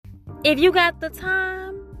If you got the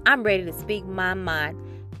time, I'm ready to speak my mind.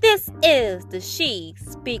 This is the She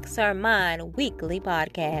Speaks Her Mind weekly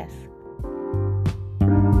podcast.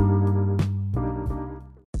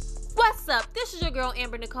 What's up? This is your girl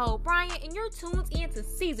Amber Nicole Bryant, and you're tuned into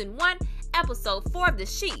season 1, episode 4 of the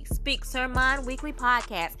She Speaks Her Mind weekly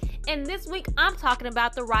podcast. And this week, I'm talking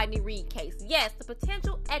about the Rodney Reed case. Yes, the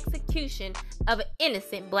potential execution of an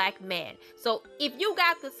innocent black man. So if you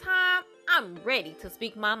got the time, I'm ready to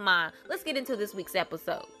speak my mind. Let's get into this week's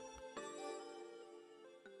episode.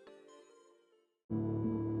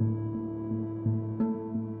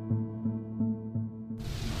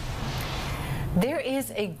 There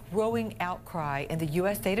is a growing outcry in the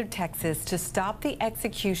U.S. state of Texas to stop the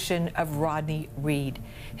execution of Rodney Reed.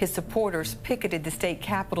 His supporters picketed the state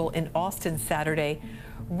capitol in Austin Saturday.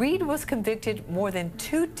 Reed was convicted more than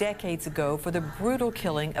 2 decades ago for the brutal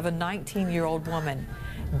killing of a 19-year-old woman.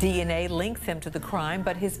 DNA links him to the crime,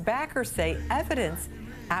 but his backers say evidence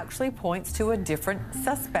actually points to a different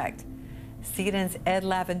suspect. CNN's Ed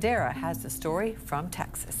Lavandera has the story from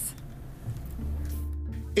Texas.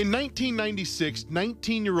 In 1996,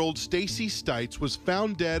 19-year-old Stacy Stites was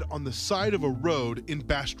found dead on the side of a road in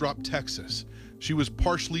Bastrop, Texas. She was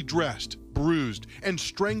partially dressed, bruised, and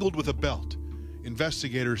strangled with a belt.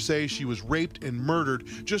 Investigators say she was raped and murdered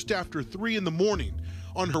just after 3 in the morning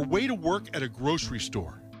on her way to work at a grocery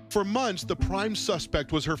store. For months, the prime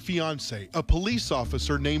suspect was her fiancé, a police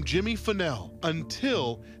officer named Jimmy Fennell,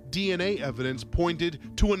 until DNA evidence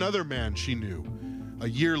pointed to another man she knew. A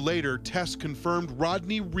year later, tests confirmed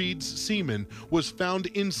Rodney Reed's semen was found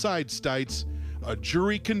inside Stites. A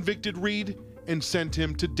jury convicted Reed and sent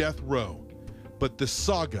him to death row. But the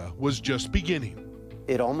saga was just beginning.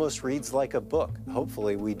 It almost reads like a book.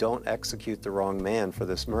 Hopefully, we don't execute the wrong man for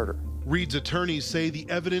this murder. Reed's attorneys say the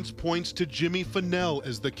evidence points to Jimmy Fennell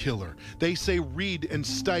as the killer. They say Reed and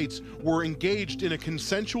Stites were engaged in a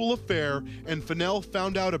consensual affair and Fennell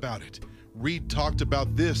found out about it. Reed talked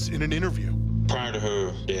about this in an interview. Prior to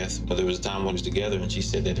her death, there was a time when we was together, and she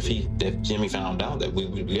said that if Jimmy found out that we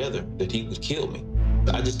were together, that he would kill me.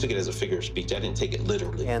 I just took it as a figure of speech. I didn't take it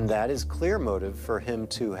literally. And that is clear motive for him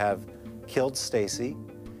to have killed Stacy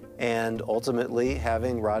and ultimately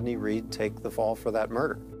having Rodney Reed take the fall for that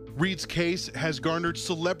murder. Reed's case has garnered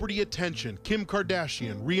celebrity attention. Kim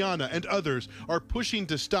Kardashian, Rihanna, and others are pushing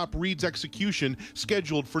to stop Reed's execution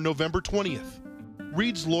scheduled for November 20th.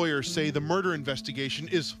 Reed's lawyers say the murder investigation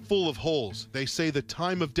is full of holes. They say the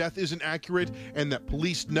time of death isn't accurate and that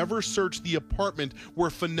police never searched the apartment where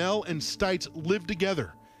Fennell and Stites lived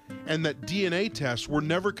together, and that DNA tests were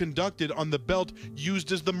never conducted on the belt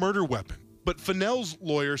used as the murder weapon. But Fennell's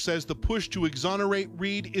lawyer says the push to exonerate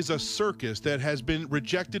Reed is a circus that has been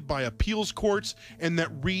rejected by appeals courts and that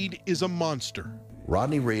Reed is a monster.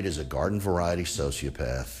 Rodney Reed is a garden variety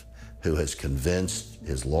sociopath who has convinced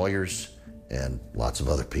his lawyers and lots of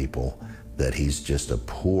other people that he's just a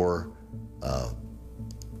poor,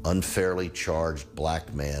 unfairly charged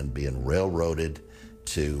black man being railroaded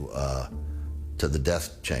to the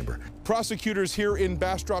death chamber. Prosecutors here in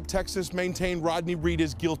Bastrop, Texas maintain Rodney Reed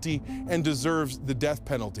is guilty and deserves the death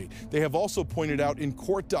penalty. They have also pointed out in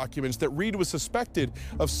court documents that Reed was suspected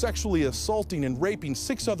of sexually assaulting and raping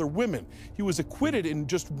 6 other women. He was acquitted in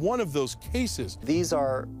just one of those cases. These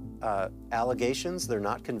are allegations, they're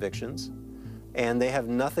not convictions, and they have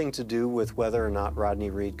nothing to do with whether or not Rodney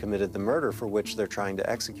Reed committed the murder for which they're trying to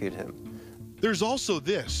execute him. There's also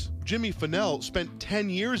this. Jimmy Fennell spent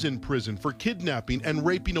 10 years in prison for kidnapping and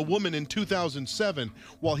raping a woman in 2007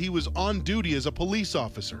 while he was on duty as a police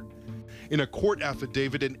officer. In a court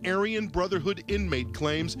affidavit, an Aryan Brotherhood inmate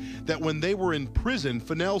claims that when they were in prison,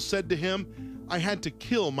 Fennell said to him, "I had to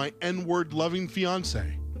kill my N-word loving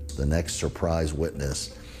fiancé." The next surprise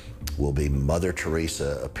witness will be Mother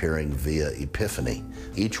Teresa appearing via Epiphany.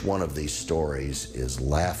 Each one of these stories is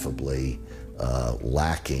laughably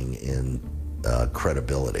lacking in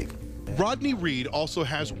credibility. Rodney Reed also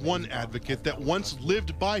has one advocate that once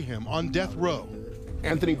lived by him on death row.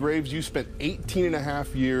 Anthony Graves, you spent 18 and a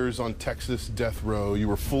half years on Texas death row. You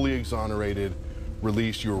were fully exonerated,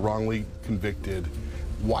 released, you were wrongly convicted.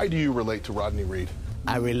 Why do you relate to Rodney Reed?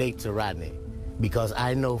 I relate to Rodney because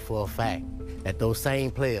I know for a fact that those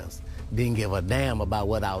same players didn't give a damn about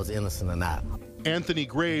whether I was innocent or not. Anthony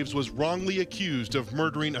Graves was wrongly accused of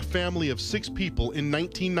murdering a family of 6 people in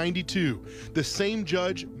 1992. The same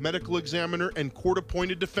judge, medical examiner, and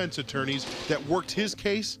court-appointed defense attorneys that worked his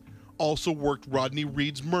case also worked Rodney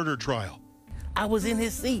Reed's murder trial. I was in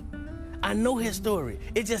his seat. I know his story.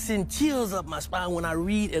 It just sends chills up my spine when I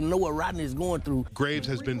read and know what Rodney is going through. Graves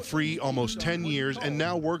has been free almost 10 years and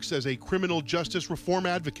now works as a criminal justice reform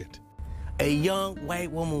advocate. A young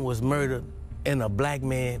white woman was murdered and a black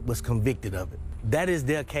man was convicted of it. That is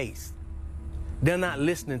their case. They're not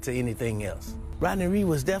listening to anything else. Rodney Reed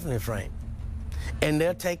was definitely framed, and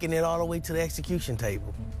they're taking it all the way to the execution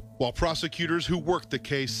table. While prosecutors who worked the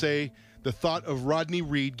case say the thought of Rodney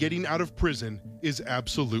Reed getting out of prison is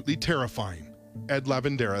absolutely terrifying. Ed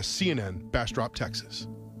Lavandera, CNN, Bastrop, Texas.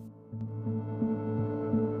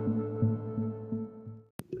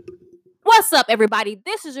 What's up, everybody?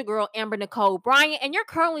 This is your girl, Amber Nicole Bryant, and you're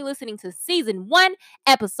currently listening to Season 1,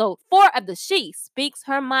 Episode 4 of the She Speaks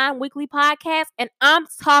Her Mind weekly podcast, and I'm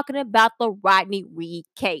talking about the Rodney Reed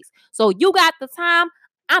case. So you got the time?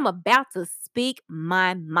 I'm about to speak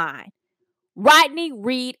my mind. Rodney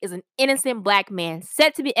Reed is an innocent black man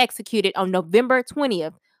set to be executed on November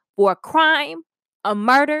 20th for a crime, a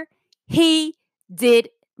murder he did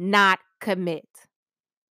not commit.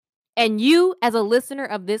 And you, as a listener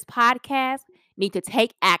of this podcast, need to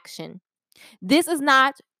take action. This is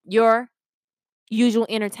not your usual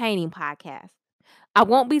entertaining podcast. I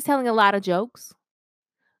won't be telling a lot of jokes.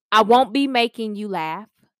 I won't be making you laugh.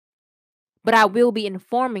 But I will be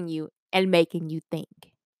informing you and making you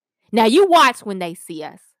think. Now, you watch When They See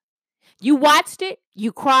Us. You watched it.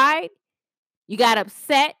 You cried. You got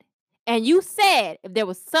upset. And you said if there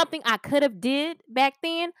was something I could have did back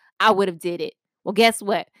then, I would have did it. Well, guess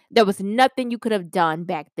what? There was nothing you could have done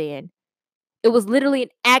back then. It was literally an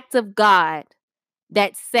act of God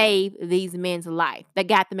that saved these men's life, that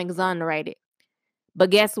got them exonerated. But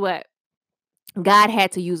guess what? God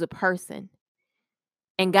had to use a person.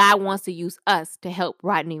 And God wants to use us to help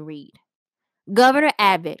Rodney Reed. Governor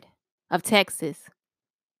Abbott of Texas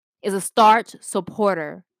is a staunch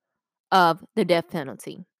supporter of the death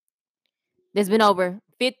penalty. There's been over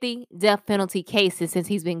 50 death penalty cases since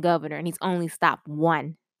he's been governor, and he's only stopped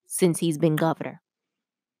one since he's been governor.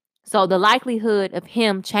 So the likelihood of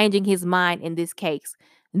him changing his mind in this case,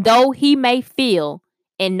 though he may feel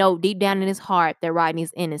and know deep down in his heart that Rodney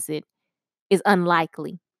is innocent, is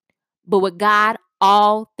unlikely. But with God,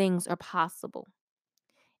 all things are possible.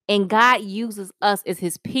 And God uses us as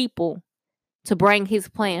his people to bring his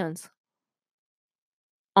plans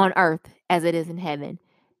on earth as it is in heaven.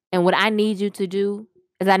 And what I need you to do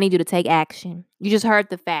is I need you to take action. You just heard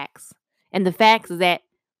the facts. And the facts is that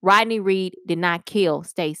Rodney Reed did not kill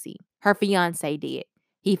Stacy. Her fiance did.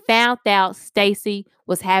 He found out Stacy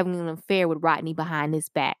was having an affair with Rodney behind his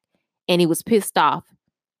back. And he was pissed off.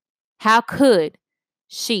 How could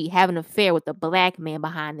she have an affair with a black man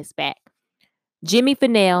behind his back? Jimmy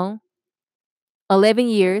Fennell, 11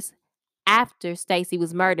 years after Stacy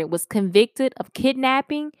was murdered, was convicted of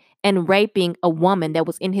kidnapping and raping a woman that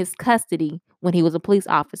was in his custody when he was a police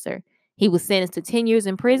officer. He was sentenced to 10 years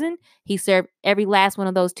in prison. He served every last one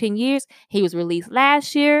of those 10 years. He was released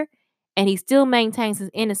last year, and he still maintains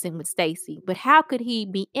his innocence with Stacy. But how could he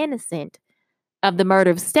be innocent of the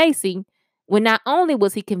murder of Stacy when not only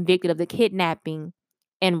was he convicted of the kidnapping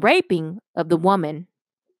and raping of the woman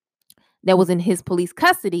that was in his police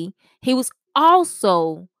custody, he was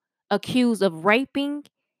also accused of raping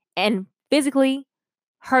and physically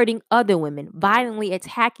hurting other women, violently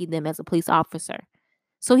attacking them as a police officer.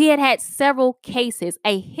 So he had several cases,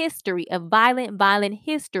 a history of violent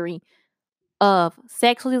history of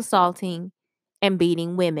sexually assaulting and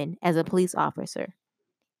beating women as a police officer.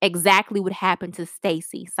 Exactly what happened to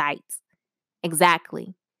Stacy Sites.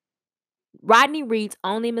 Exactly. Rodney Reed's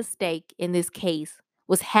only mistake in this case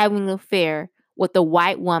was having an affair with a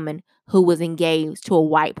white woman who was engaged to a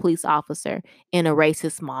white police officer in a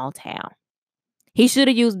racist small town. He should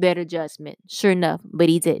have used better judgment, sure enough, but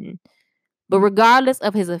he didn't. But regardless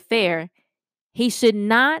of his affair, he should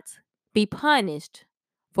not be punished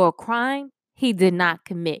for a crime he did not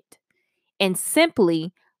commit. And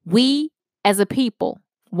simply, we as a people,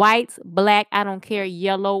 whites, black, I don't care,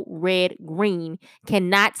 yellow, red, green,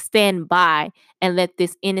 cannot stand by and let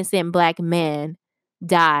this innocent black man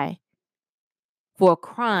die for a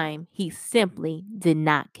crime he simply did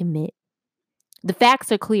not commit. The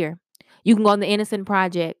facts are clear. You can go on the Innocent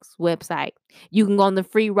Project's website. You can go on the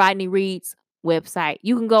Free Rodney Reed's website.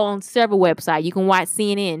 You can go on several websites. You can watch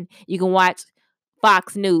CNN. You can watch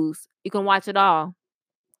Fox News. You can watch it all.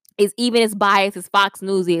 It's even as biased as Fox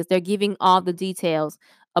News is. They're giving all the details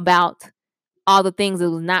about all the things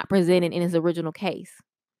that was not presented in his original case.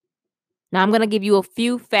 Now, I'm going to give you a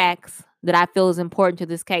few facts that I feel is important to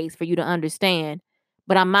this case for you to understand,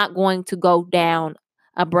 but I'm not going to go down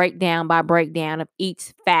a breakdown by breakdown of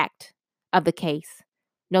each fact of the case.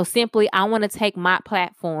 No, simply, I want to take my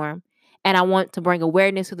platform and I want to bring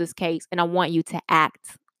awareness to this case, and I want you to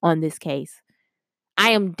act on this case.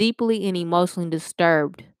 I am deeply and emotionally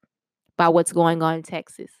disturbed by what's going on in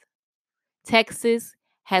Texas. Texas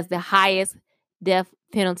has the highest death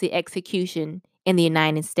penalty execution in the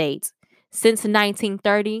United States. Since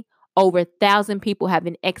 1930, over 1,000 people have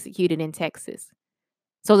been executed in Texas.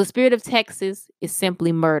 So the spirit of Texas is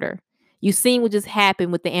simply murder. You've seen what just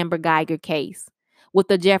happened with the Amber Geiger case, with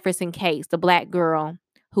the Jefferson case, the black girl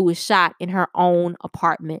who was shot in her own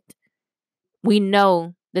apartment. We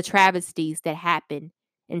know the travesties that happen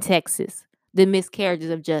in Texas, the miscarriages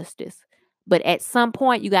of justice. But at some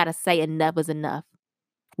point, you got to say enough is enough.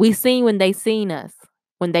 We seen when they seen us,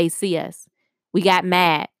 when they see us. We got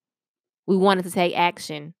mad. We wanted to take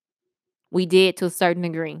action. We did to a certain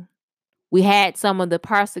degree. We had some of the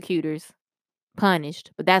prosecutors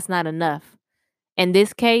punished, but that's not enough. In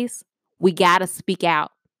this case, we got to speak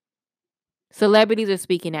out. Celebrities are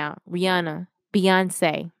speaking out. Rihanna,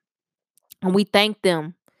 Beyonce. And we thank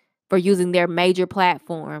them for using their major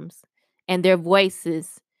platforms and their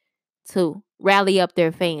voices to rally up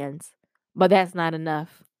their fans. But that's not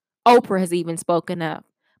enough. Oprah has even spoken up,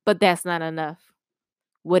 but that's not enough.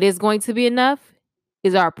 What is going to be enough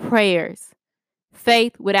is our prayers.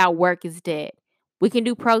 Faith without work is dead. We can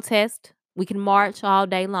do protest. We can march all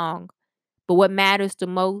day long. But what matters the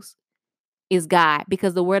most is God,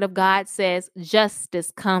 because the word of God says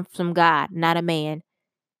justice comes from God, not a man.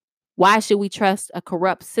 Why should we trust a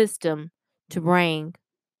corrupt system to bring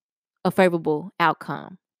a favorable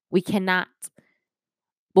outcome? We cannot.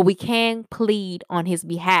 But we can plead on his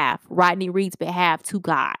behalf, Rodney Reed's behalf, to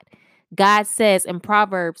God. God says in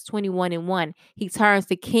Proverbs 21:1, he turns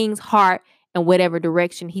the king's heart in whatever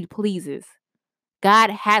direction he pleases. God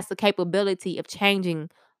has the capability of changing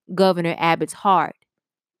Governor Abbott's heart.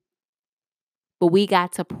 But we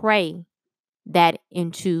got to pray that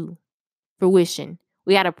into fruition.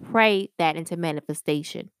 We got to pray that into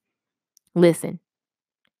manifestation. Listen,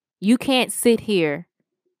 you can't sit here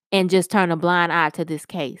and just turn a blind eye to this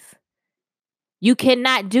case. You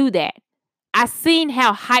cannot do that. I seen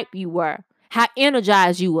how hype you were, how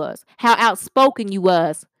energized you was, how outspoken you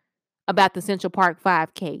was about the Central Park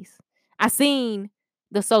 5 case. I seen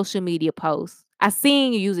the social media posts. I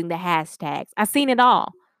seen you using the hashtags. I seen it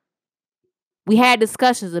all. We had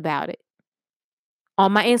discussions about it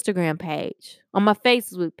on my Instagram page, on my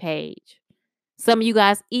Facebook page. Some of you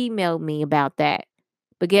guys emailed me about that.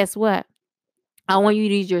 But guess what? I want you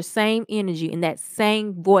to use your same energy and that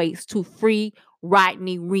same voice to free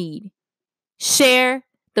Rodney Reed. Share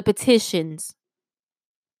the petitions.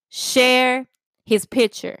 Share his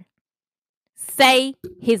picture. Say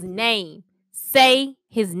his name. Say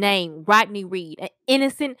his name. Rodney Reed, an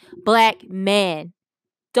innocent black man.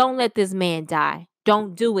 Don't let this man die.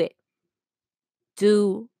 Don't do it.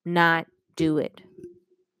 Do not do it.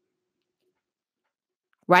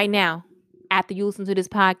 Right now, after you listen to this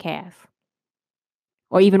podcast,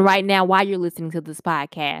 or even right now while you're listening to this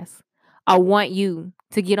podcast, I want you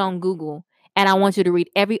to get on Google and I want you to read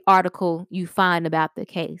every article you find about the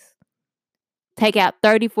case. Take out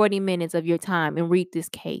 30, 40 minutes of your time and read this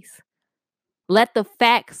case. Let the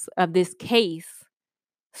facts of this case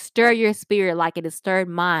stir your spirit like it has stirred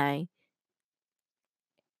mine,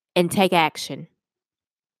 and take action.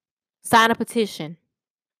 Sign a petition.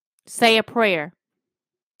 Say a prayer.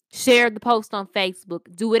 Share the post on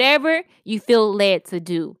Facebook. Do whatever you feel led to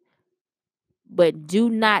do. But do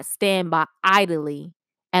not stand by idly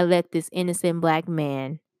and let this innocent black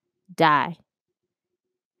man die.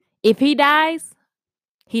 If he dies,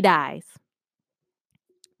 he dies.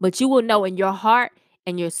 But you will know in your heart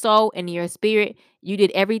and your soul and your spirit, you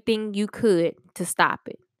did everything you could to stop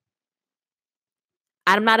it.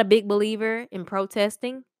 I'm not a big believer in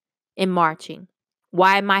protesting and marching.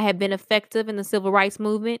 Why it might have been effective in the civil rights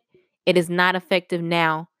movement, it is not effective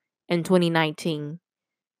now in 2019.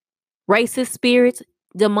 Racist spirits,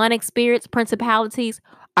 demonic spirits, principalities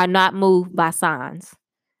are not moved by signs.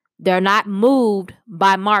 They're not moved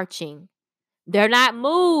by marching. They're not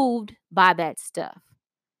moved by that stuff.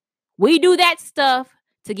 We do that stuff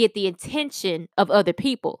to get the attention of other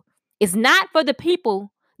people. It's not for the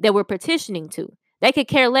people that we're petitioning to. They could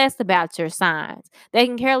care less about your signs. They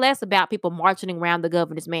can care less about people marching around the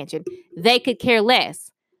governor's mansion. They could care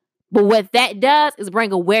less. But what that does is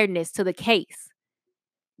bring awareness to the case.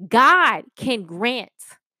 God can grant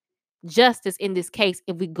justice in this case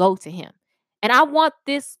if we go to him. And I want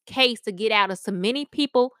this case to get out of so many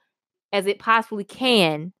people as it possibly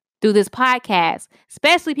can through this podcast,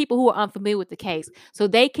 especially people who are unfamiliar with the case, so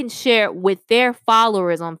they can share with their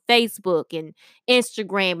followers on Facebook and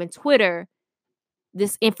Instagram and Twitter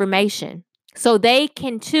this information, so they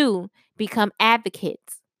can too become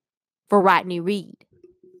advocates for Rodney Reed.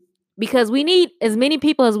 Because we need as many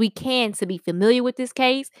people as we can to be familiar with this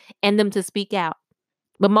case and them to speak out.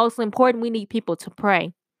 But most important, we need people to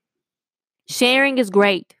pray. Sharing is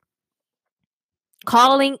great.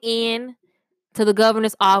 Calling in to the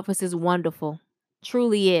governor's office is wonderful.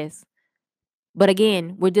 Truly is. But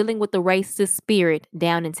again, we're dealing with the racist spirit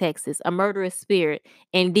down in Texas, a murderous spirit.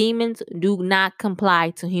 And demons do not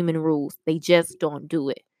comply to human rules. They just don't do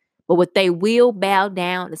it. But what they will bow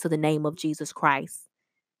down is to the name of Jesus Christ.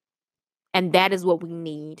 And that is what we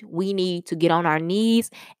need. We need to get on our knees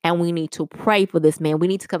and we need to pray for this man. We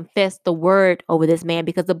need to confess the word over this man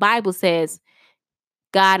because the Bible says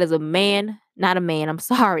God is I'm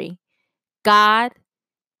sorry. God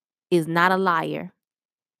is not a liar.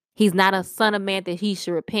 He's not a son of man that he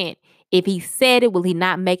should repent. If he said it, will he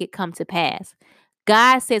not make it come to pass?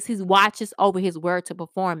 God says he watches over his word to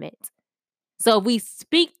perform it. So if we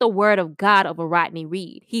speak the word of God over Rodney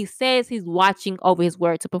Reed, he says he's watching over his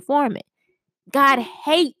word to perform it. God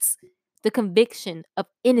hates the conviction of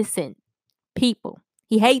innocent people.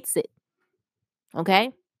 He hates it.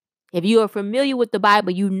 Okay? If you are familiar with the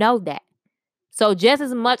Bible, you know that. So just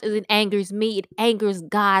as much as it angers me, it angers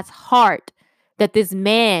God's heart that this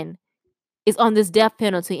man is on this death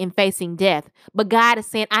penalty and facing death. But God is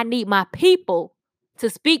saying, I need my people to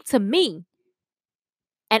speak to me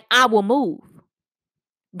and I will move.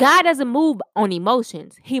 God doesn't move on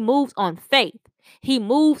emotions. He moves on faith. He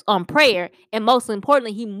moves on prayer. And most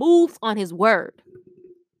importantly, he moves on his word.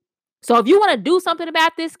 So if you want to do something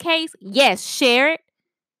about this case, yes, share it,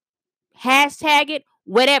 hashtag it,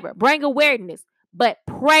 whatever. Bring awareness. But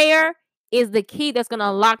prayer is the key that's going to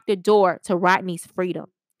unlock the door to Rodney's freedom.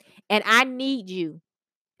 And I need you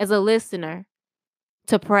as a listener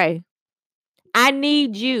to pray. I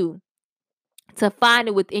need you to find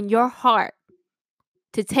it within your heart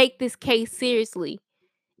to take this case seriously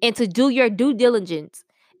and to do your due diligence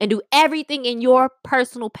and do everything in your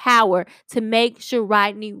personal power to make sure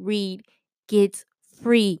Rodney Reed gets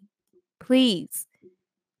free. Please.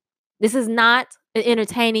 This is not an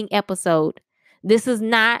entertaining episode. This is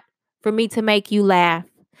not for me to make you laugh.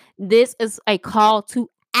 This is a call to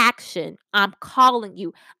action. I'm calling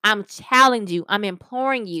you. I'm challenging you. I'm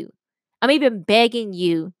imploring you. I'm even begging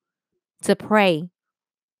you to pray,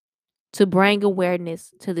 to bring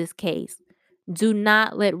awareness to this case. Do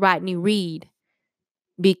not let Rodney Reed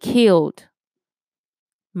be killed,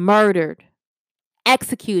 murdered,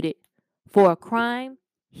 executed for a crime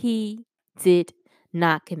he did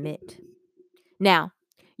not commit. Now,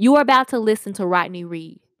 you are about to listen to Rodney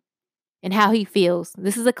Reed and how he feels.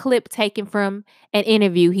 This is a clip taken from an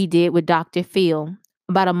interview he did with Dr. Phil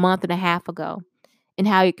about a month and a half ago and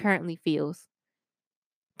how he currently feels.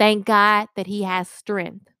 Thank God that he has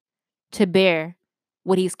strength to bear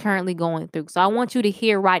what he's currently going through. So I want you to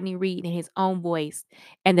hear Rodney Reed in his own voice,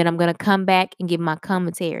 and then I'm going to come back and give my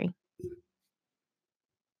commentary.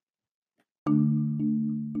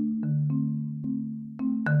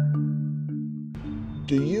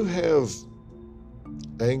 Do you have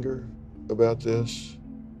anger about this?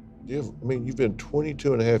 Do you have, you've been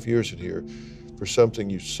 22 and a half years in here for something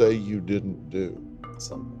you say you didn't do.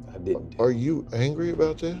 Something I didn't do. Are you angry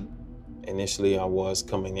about that? Initially, I was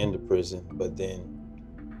coming into prison, but then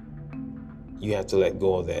you have to let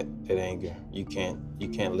go of that anger. You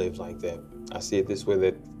can't live like that. I see it this way,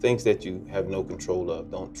 that things that you have no control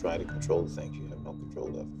of, don't try to control the things you have no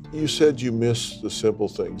control of. You said you miss the simple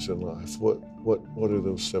things in life. What are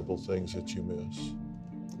those simple things that you miss?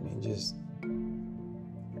 I mean,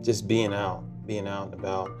 just being out and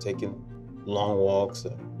about, taking long walks,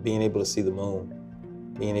 being able to see the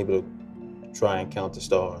moon, being able to try and count the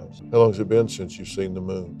stars. How long has it been since you've seen the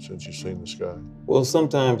moon, since you've seen the sky? Well,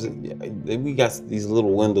 sometimes we got these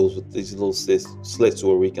little windows with these little slits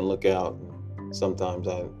where we can look out. Sometimes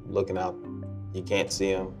I'm looking out, you can't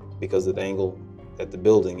see them because of the angle that the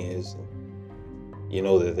building is. You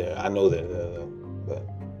know they're there. I know they're there, but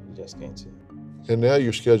you just can't see them. And now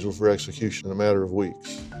you're scheduled for execution in a matter of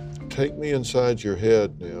weeks. Take me inside your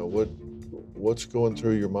head now. What's going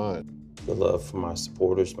through your mind? The love for my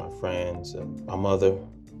supporters, my friends, and my mother.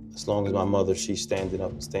 As long as my mother, she's standing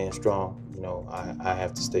up and staying strong, I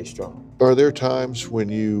have to stay strong. Are there times when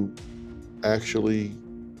you actually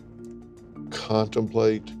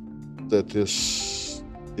contemplate that this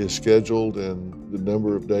is scheduled and the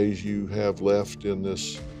number of days you have left in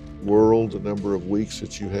this world, the number of weeks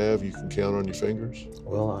that you can count on your fingers?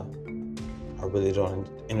 Well, I really don't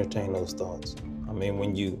entertain those thoughts. I mean,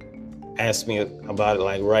 when you ask me about it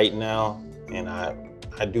like right now, and I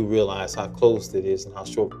do realize how close it is and how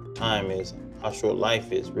short time is, how short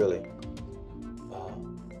life is really.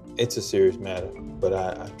 It's a serious matter, but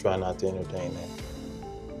I try not to entertain that.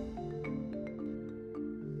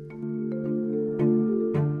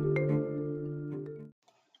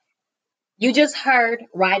 You just heard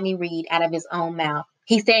Rodney Reed out of his own mouth.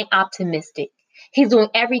 He's staying optimistic. He's doing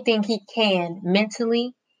everything he can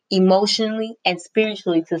mentally, emotionally, and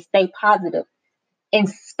spiritually to stay positive in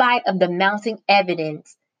spite of the mounting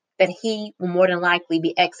evidence that he will more than likely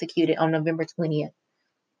be executed on November 20th.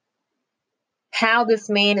 How this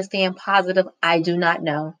man is staying positive, I do not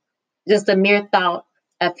know. Just the mere thought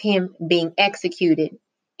of him being executed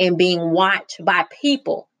and being watched by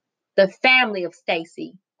people, the family of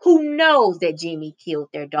Stacy, who knows that Jimmy killed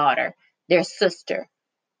their daughter, their sister,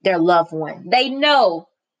 their loved one. They know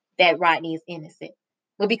that Rodney is innocent.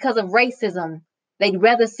 But because of racism, they'd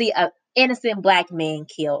rather see an innocent black man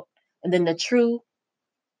killed than the true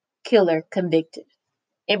killer convicted.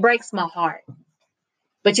 It breaks my heart.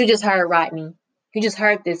 But you just heard Rodney. You just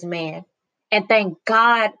heard this man. And thank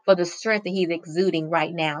God for the strength that he's exuding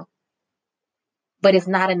right now. But it's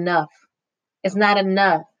not enough. It's not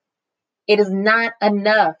enough. It is not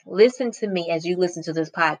enough. Listen to me as you listen to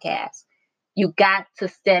this podcast. You got to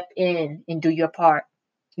step in and do your part.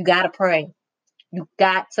 You got to pray. You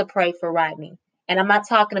got to pray for Rodney. And I'm not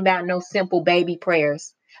talking about no simple baby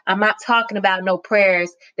prayers. I'm not talking about no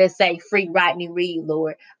prayers that say, free Rodney Reed,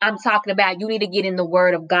 Lord. I'm talking about you need to get in the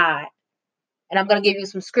word of God. And I'm going to give you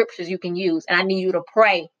some scriptures you can use. And I need you to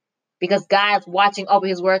pray because God's watching over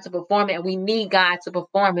his word to perform it. And we need God to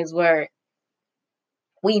perform his word.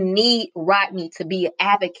 We need Rodney to be an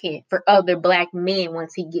advocate for other black men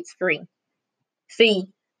once he gets free. See,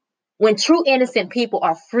 when true innocent people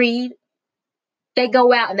are freed, they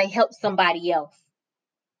go out and they help somebody else.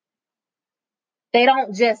 They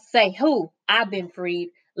don't just say, I've been freed,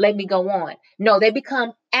 let me go on. No, they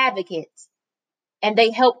become advocates and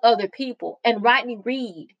they help other people. And Rodney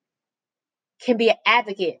Reed can be an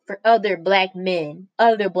advocate for other black men,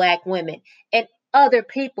 other black women, and other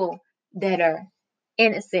people that are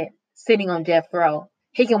innocent sitting on death row.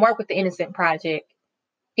 He can work with the Innocent Project.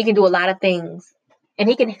 He can do a lot of things. And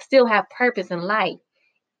he can still have purpose in life,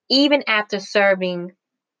 even after serving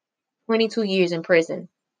 22 years in prison.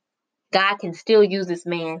 God can still use this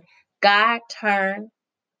man. God turned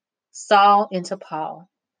Saul into Paul.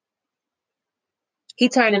 He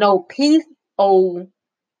turned an old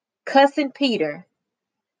cussing Peter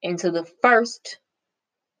into the first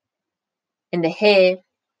and the head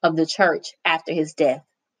of the church after his death,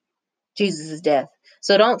 Jesus' death.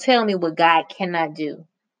 So don't tell me what God cannot do.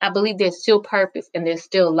 I believe there's still purpose and there's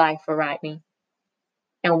still life for Rodney.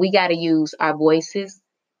 And we got to use our voices.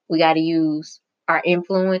 We got to use our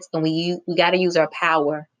influence, and we got to use our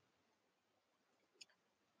power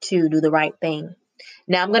to do the right thing.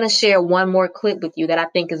 Now, I'm going to share one more clip with you that I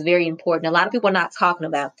think is very important. A lot of people are not talking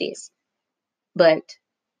about this, but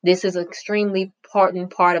this is an extremely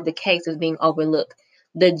important part of the case is being overlooked.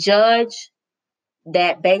 The judge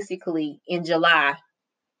that basically in July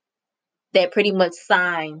that pretty much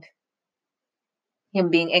signed him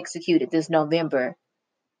being executed this November,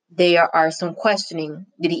 there are some questioning,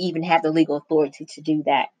 did he even have the legal authority to do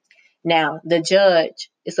that? Now, the judge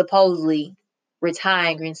is supposedly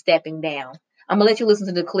retiring and stepping down. I'm going to let you listen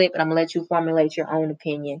to the clip and I'm going to let you formulate your own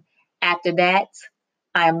opinion. After that,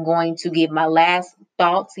 I'm going to give my last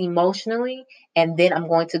thoughts emotionally, and then I'm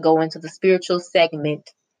going to go into the spiritual segment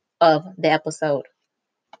of the episode.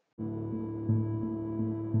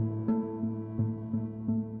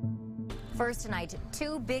 First tonight,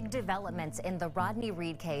 two big developments in the Rodney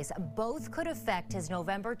Reed case. Both could affect his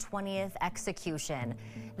November 20th execution.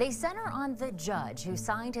 They center on the judge who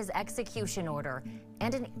signed his execution order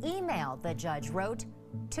and an email the judge wrote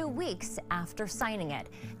 2 weeks after signing it.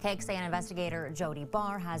 KXAN investigator Jody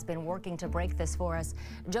Barr has been working to break this for us.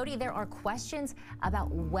 Jody, there are questions about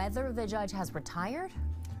whether the judge has retired?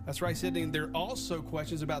 That's right, Sydney. And there are also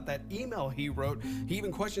questions about that email he wrote. He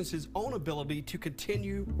even questions his own ability to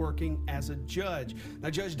continue working as a judge. Now,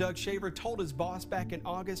 Judge Doug Shaver told his boss back in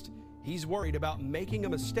August he's worried about making a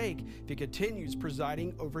mistake if he continues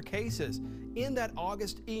presiding over cases. In that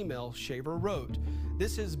August email, Shaver wrote,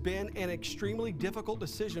 "This has been an extremely difficult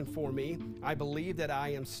decision for me. I believe that I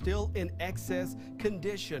am still in excess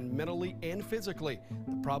condition mentally and physically.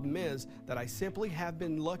 The problem is that I simply have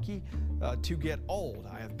been lucky to get old.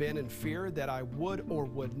 I have been in fear that I would or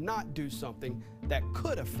would not do something that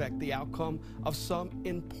could affect the outcome of some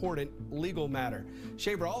important legal matter."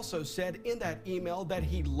 Shaver also said in that email that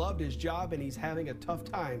he loved his job and he's having a tough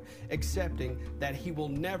time accepting that he will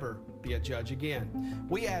never be a judge again.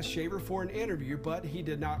 We asked Shaver for an interview, but he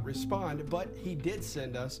did not respond, but he did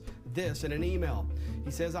send us this in an email.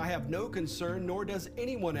 He says, "I have no concern, nor does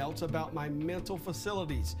anyone else, about my mental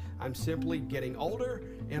facilities. I'm simply getting older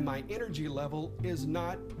and my energy level is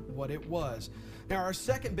not what it was. Now, our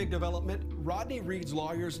second big development, Rodney Reed's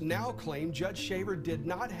lawyers now claim Judge Shaver did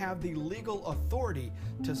not have the legal authority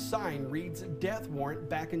to sign Reed's death warrant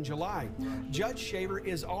back in July. Judge Shaver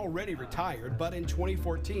is already retired, but in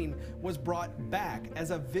 2014 was brought back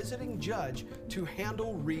as a visiting judge to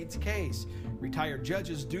handle Reed's case. Retired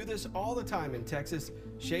judges do this all the time in Texas.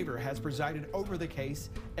 Shaver has presided over the case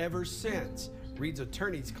ever since. Reed's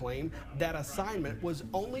attorneys claim that assignment was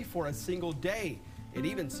only for a single day. It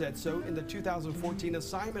even said so in the 2014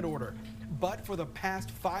 assignment order. But for the past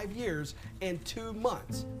 5 years and 2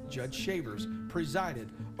 months, Judge Shavers presided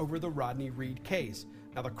over the Rodney Reed case.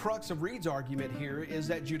 Now, the crux of Reed's argument here is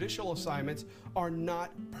that judicial assignments are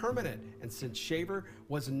not permanent. And since Shaver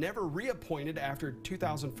was never reappointed after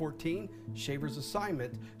 2014, Shaver's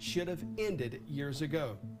assignment should have ended years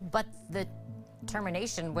ago. But the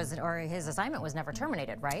termination was, or his assignment was never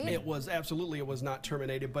terminated, right? It was not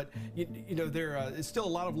terminated, but you know, there is still a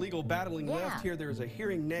lot of legal battling left here. There's a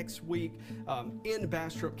hearing next week in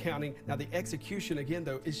Bastrop County. Now, the execution, again,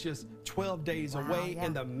 though, is just 12 days away,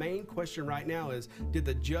 and the main question right now is, did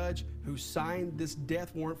the judge who signed this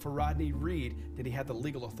death warrant for Rodney Reed, did he have the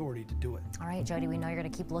legal authority to do it? All right, Jody, we know you're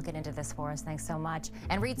going to keep looking into this for us. Thanks so much.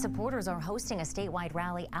 And Reed supporters are hosting a statewide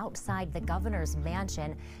rally outside the governor's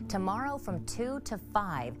mansion tomorrow from 2 to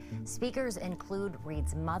 5. Speakers include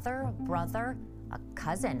Reed's mother, brother, a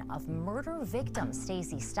cousin of murder victim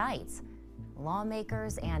Stacey Stites,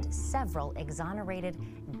 lawmakers, and several exonerated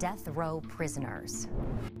death row prisoners.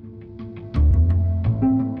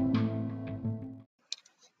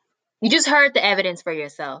 You just heard the evidence for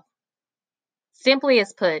yourself. Simply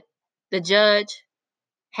as put, the judge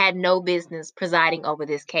had no business presiding over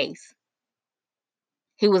this case.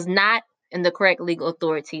 He was not in the correct legal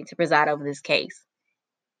authority to preside over this case.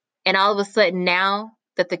 And all of a sudden, now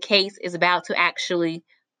that the case is about to actually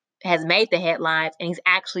has made the headlines and he's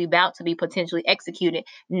actually about to be potentially executed,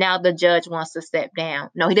 now the judge wants to step down.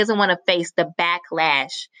 No, he doesn't want to face the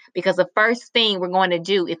backlash, because the first thing we're going to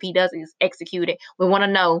do if he does is execute it, we want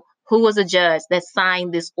to know who was the judge that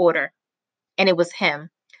signed this order. And it was him.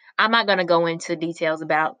 I'm not going to go into details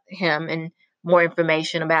about him and more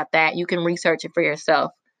information about that. You can research it for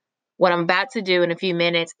yourself. What I'm about to do in a few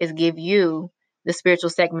minutes is give you the spiritual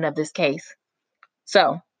segment of this case.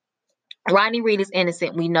 So, Rodney Reed is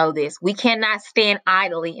innocent. We know this. We cannot stand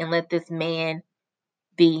idly and let this man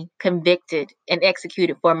be convicted and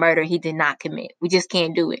executed for a murder he did not commit. We just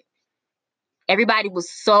can't do it. Everybody was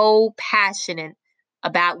so passionate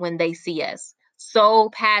about when they see us. So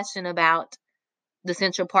passionate about the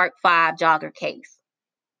Central Park 5 jogger case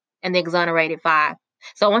and the exonerated 5.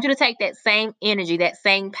 So I want you to take that same energy, that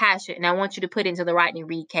same passion, and I want you to put it into the Rodney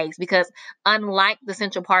Reed case, because unlike the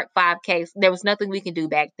Central Park 5 case, there was nothing we can do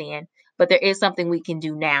back then, but there is something we can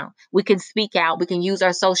do now. We can speak out. We can use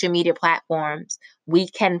our social media platforms. We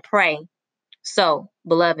can pray. So,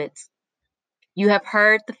 beloveds, you have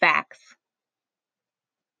heard the facts.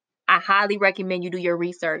 I highly recommend you do your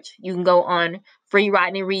research. You can go on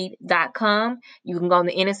freerodneyreed.com. You can go on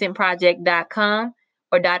the innocentproject.com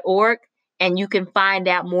or .org. And you can find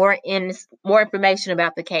out more information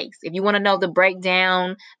about the case. If you want to know the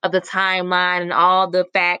breakdown of the timeline and all the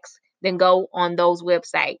facts, then go on those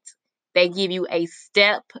websites. They give you a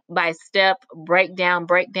step-by-step breakdown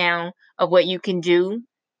of what you can do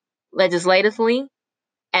legislatively,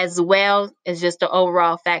 as well as just the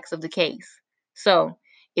overall facts of the case. So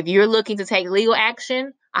if you're looking to take legal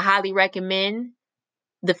action, I highly recommend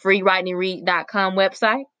the freerodneyreed.com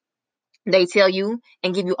website. They tell you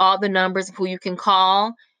and give you all the numbers of who you can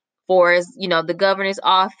call for, you know, the governor's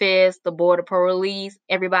office, the Border Police,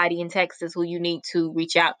 everybody in Texas who you need to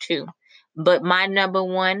reach out to. But my number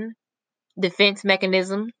one defense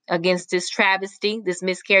mechanism against this travesty, this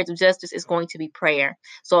miscarriage of justice, is going to be prayer.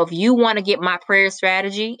 So if you want to get my prayer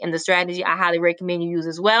strategy and the strategy I highly recommend you use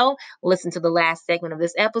as well, listen to the last segment of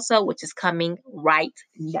this episode, which is coming right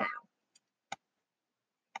now.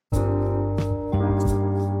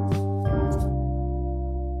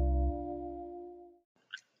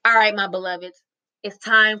 All right, my beloveds, it's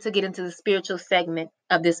time to get into the spiritual segment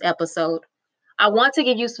of this episode. I want to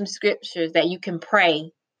give you some scriptures that you can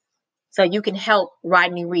pray so you can help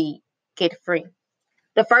Rodney Reed get free.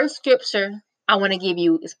 The first scripture I want to give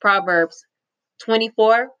you is Proverbs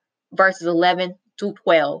 24, verses 11 to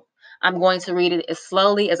 12. I'm going to read it as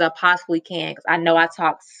slowly as I possibly can, because I know I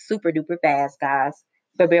talk super duper fast, guys,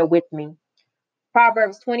 but bear with me.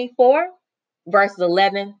 Proverbs 24, verses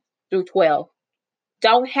 11 through 12.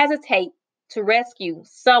 Don't hesitate to rescue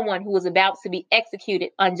someone who is about to be executed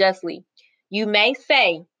unjustly. You may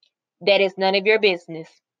say that it's none of your business,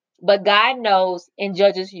 but God knows and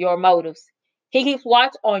judges your motives. He keeps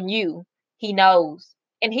watch on you. He knows.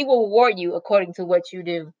 And he will reward you according to what you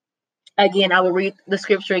do. Again, I will read the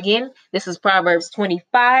scripture again. This is Proverbs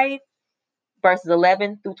 25, verses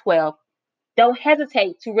 11 through 12. Don't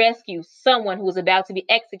hesitate to rescue someone who is about to be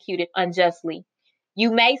executed unjustly.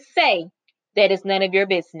 You may say that it's none of your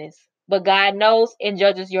business, but God knows and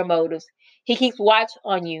judges your motives. He keeps watch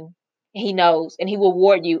on you. He knows, and he will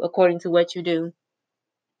reward you according to what you do.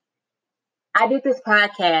 I did this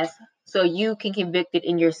podcast so you can convict it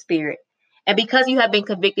in your spirit. And because you have been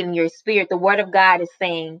convicted in your spirit, the word of God is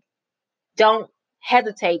saying, don't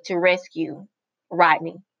hesitate to rescue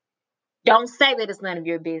Rodney. Don't say that it's none of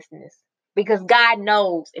your business, because God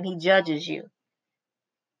knows and he judges you.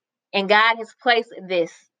 And God has placed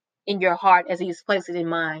this in your heart as he's placed it in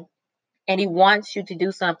mine. And he wants you to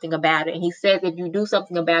do something about it. And he says if you do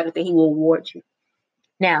something about it, that he will reward you.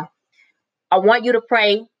 Now, I want you to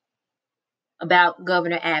pray about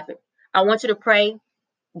Governor Abbott. I want you to pray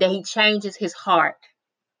that he changes his heart.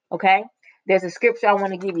 Okay? There's a scripture I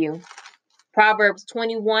want to give you. Proverbs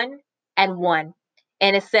 21:1.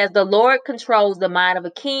 And it says, the Lord controls the mind of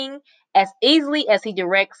a king as easily as he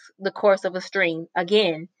directs the course of a stream.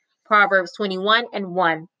 Again, Proverbs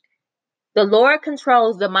 21:1. The Lord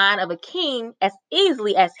controls the mind of a king as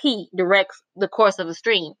easily as he directs the course of a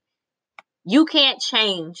stream. You can't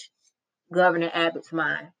change Governor Abbott's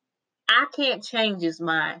mind. I can't change his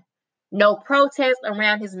mind. No protest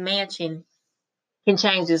around his mansion can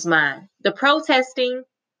change his mind. The protesting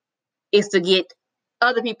is to get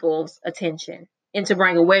other people's attention and to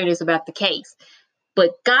bring awareness about the case.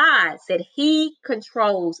 But God said he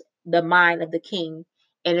controls the mind of the king,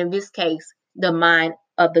 and in this case, the mind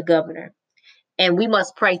of the governor. And we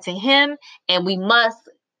must pray to him, and we must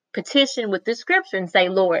petition with this scripture and say,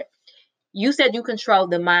 Lord, you said you control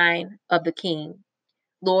the mind of the king.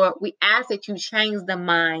 Lord, we ask that you change the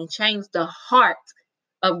mind, change the heart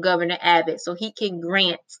of Governor Abbott so he can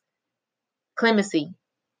grant clemency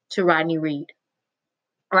to Rodney Reed.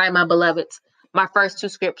 All right, my beloveds, my first two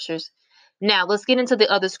scriptures. Now, let's get into the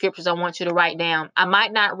other scriptures I want you to write down. I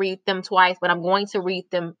might not read them twice, but I'm going to read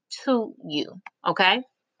them to you, okay?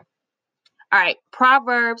 All right,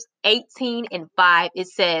 Proverbs 18:5, it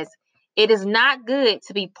says, it is not good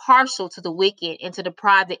to be partial to the wicked and to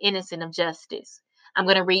deprive the innocent of justice. I'm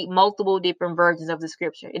going to read multiple different versions of the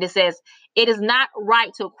scripture. It says, it is not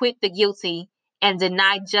right to acquit the guilty and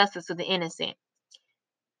deny justice to the innocent.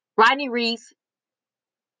 Rodney Reed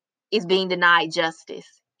is being denied justice.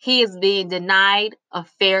 He is being denied a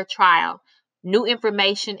fair trial. New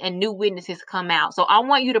information and new witnesses come out. So I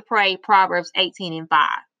want you to pray Proverbs 18:5.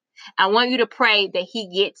 I want you to pray that he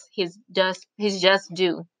gets his just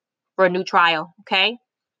due for a new trial. Okay?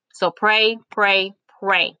 So pray, pray,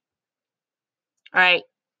 pray. All right.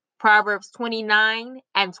 Proverbs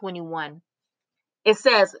 29:21. It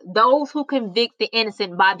says, those who convict the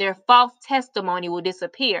innocent by their false testimony will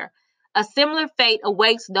disappear. A similar fate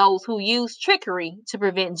awaits those who use trickery to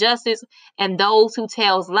prevent justice and those who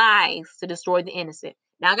tell lies to destroy the innocent.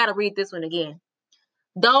 Now I got to read this one again.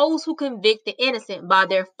 Those who convict the innocent by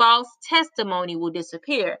their false testimony will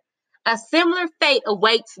disappear. A similar fate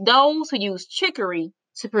awaits those who use trickery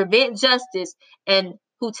to prevent justice and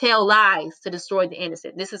who tell lies to destroy the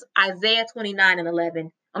innocent. This is Isaiah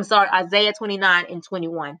 29:11. I'm sorry, Isaiah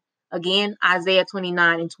 29:21. Again, Isaiah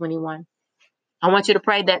 29:21. I want you to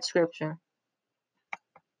pray that scripture.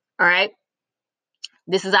 All right.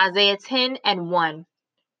 This is Isaiah 10:1.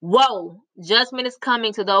 Woe, judgment is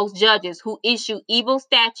coming to those judges who issue evil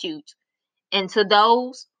statutes and to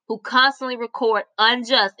those who constantly record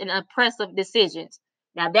unjust and oppressive decisions.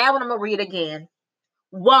 Now that one I'm going to read again.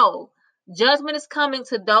 Woe, judgment is coming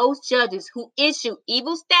to those judges who issue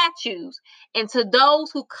evil statutes and to those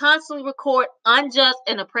who constantly record unjust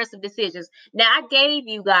and oppressive decisions. Now I gave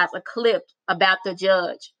you guys a clip about the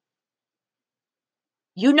judge.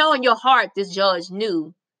 You know in your heart this judge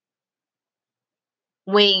knew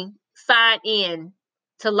when he signed in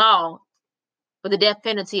to law for the death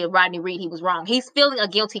penalty of Rodney Reed, he was wrong. He's feeling a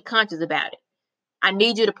guilty conscience about it. I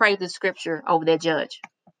need you to pray the scripture over that judge.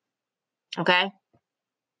 Okay?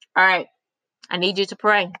 All right. I need you to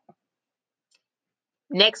pray.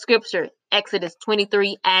 Next scripture, Exodus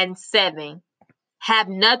 23:7. Have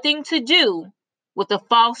nothing to do with a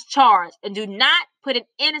false charge and do not put an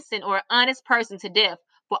innocent or honest person to death,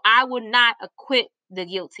 for I will not acquit the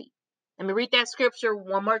guilty. Let me read that scripture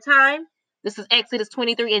one more time. This is Exodus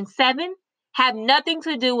 23:7. Have nothing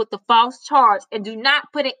to do with the false charge and do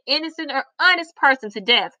not put an innocent or honest person to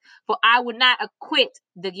death, for I will not acquit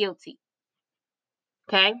the guilty.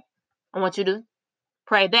 Okay? I want you to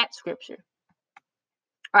pray that scripture.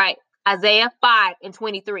 All right. Isaiah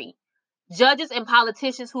 5:23. Judges and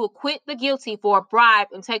politicians who acquit the guilty for a bribe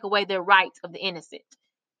and take away their rights of the innocent.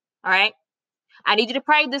 All right? I need you to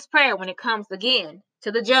pray this prayer when it comes again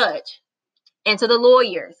to the judge and to the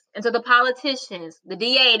lawyers and to the politicians, the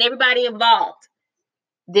DA, and everybody involved.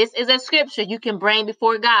 This is a scripture you can bring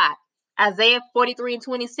before God. Isaiah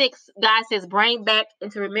 43:26, God says, bring back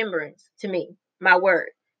into remembrance to me, my word.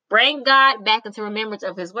 Bring God back into remembrance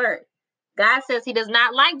of his word. God says he does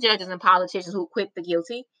not like judges and politicians who acquit the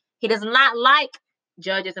guilty. He does not like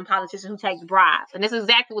judges and politicians who take bribes. And this is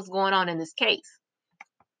exactly what's going on in this case.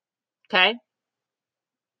 Okay?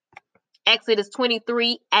 Exodus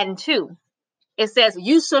 23:2. It says,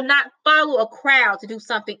 you shall not follow a crowd to do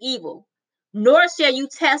something evil, nor shall you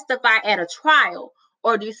testify at a trial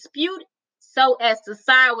or dispute so as to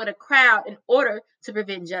side with a crowd in order to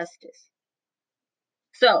prevent justice.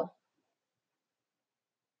 So,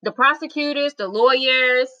 the prosecutors, the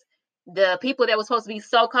lawyers, the people that were supposed to be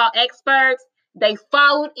so-called experts, they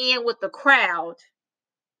followed in with the crowd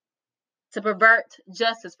to pervert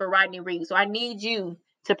justice for Rodney Reed. So I need you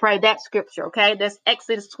to pray that scripture, okay? That's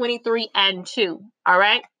Exodus 23:2, all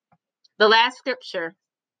right? The last scripture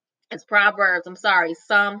is Psalm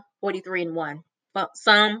 43:1.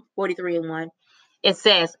 Psalm 43:1. It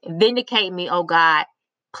says, vindicate me, O God.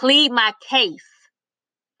 Plead my case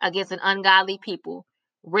against an ungodly people.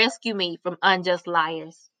 Rescue me from unjust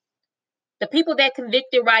liars. The people that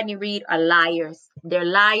convicted Rodney Reed are liars. They're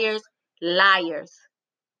liars.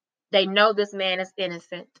 They know this man is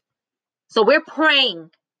innocent. So we're praying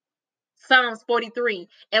Psalms 43,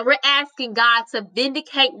 and we're asking God to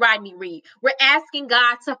vindicate Rodney Reed. We're asking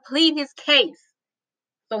God to plead his case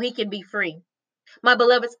so he can be free. My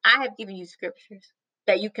beloveds, I have given you scriptures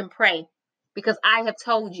that you can pray because I have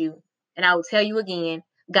told you, and I will tell you again,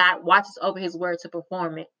 God watches over his word to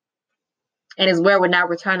perform it. And his word will not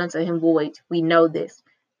return unto him void. We know this.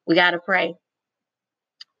 We got to pray.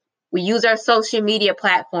 We use our social media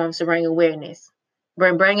platforms to bring awareness.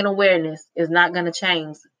 But bringing awareness is not going to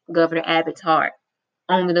change Governor Abbott's heart.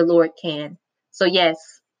 Only the Lord can. So yes,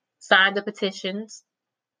 sign the petitions.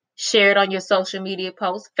 Share it on your social media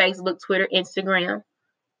posts, Facebook, Twitter, Instagram.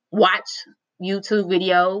 Watch YouTube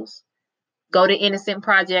videos. Go to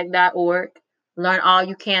innocentproject.org. Learn all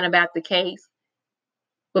you can about the case.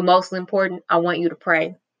 But most important, I want you to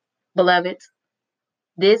pray. Beloved,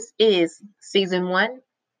 this is Season 1,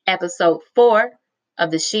 Episode 4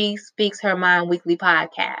 of the She Speaks Her Mind weekly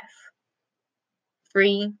podcast.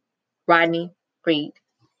 Free Rodney Reed.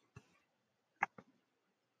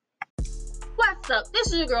 What's up? This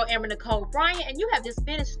is your girl, Amber Nicole Bryant, and you have just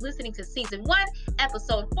finished listening to Season 1,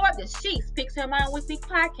 Episode 4 of the She Speaks Her Mind weekly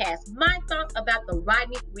podcast. My thoughts about the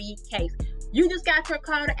Rodney Reed case. You just got your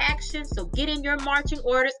call to action, so get in your marching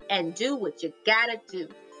orders and do what you gotta do.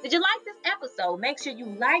 Did you like this episode? Make sure you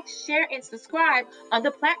like, share, and subscribe on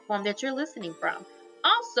the platform that you're listening from.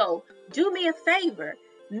 Also, do me a favor.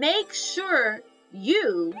 Make sure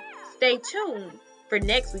you stay tuned for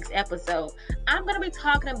next week's episode. I'm going to be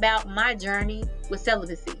talking about my journey with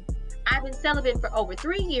celibacy. I've been celibate for over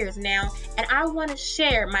 3 years now, and I want to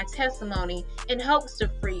share my testimony in hopes to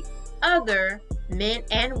free other men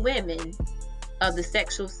and women of the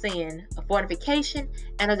sexual sin of fornication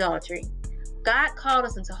and adultery. God called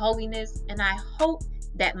us into holiness, and I hope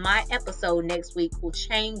that my episode next week will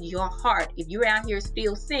change your heart. If you're out here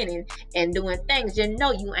still sinning and doing things you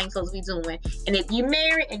know you ain't supposed to be doing, and if you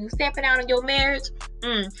married and you stepping out on your marriage,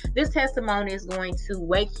 this testimony is going to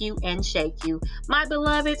wake you and shake you. My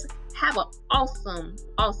beloveds, have an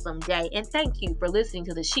awesome day, and thank you for listening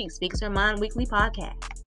to the She Speaks Her Mind weekly podcast.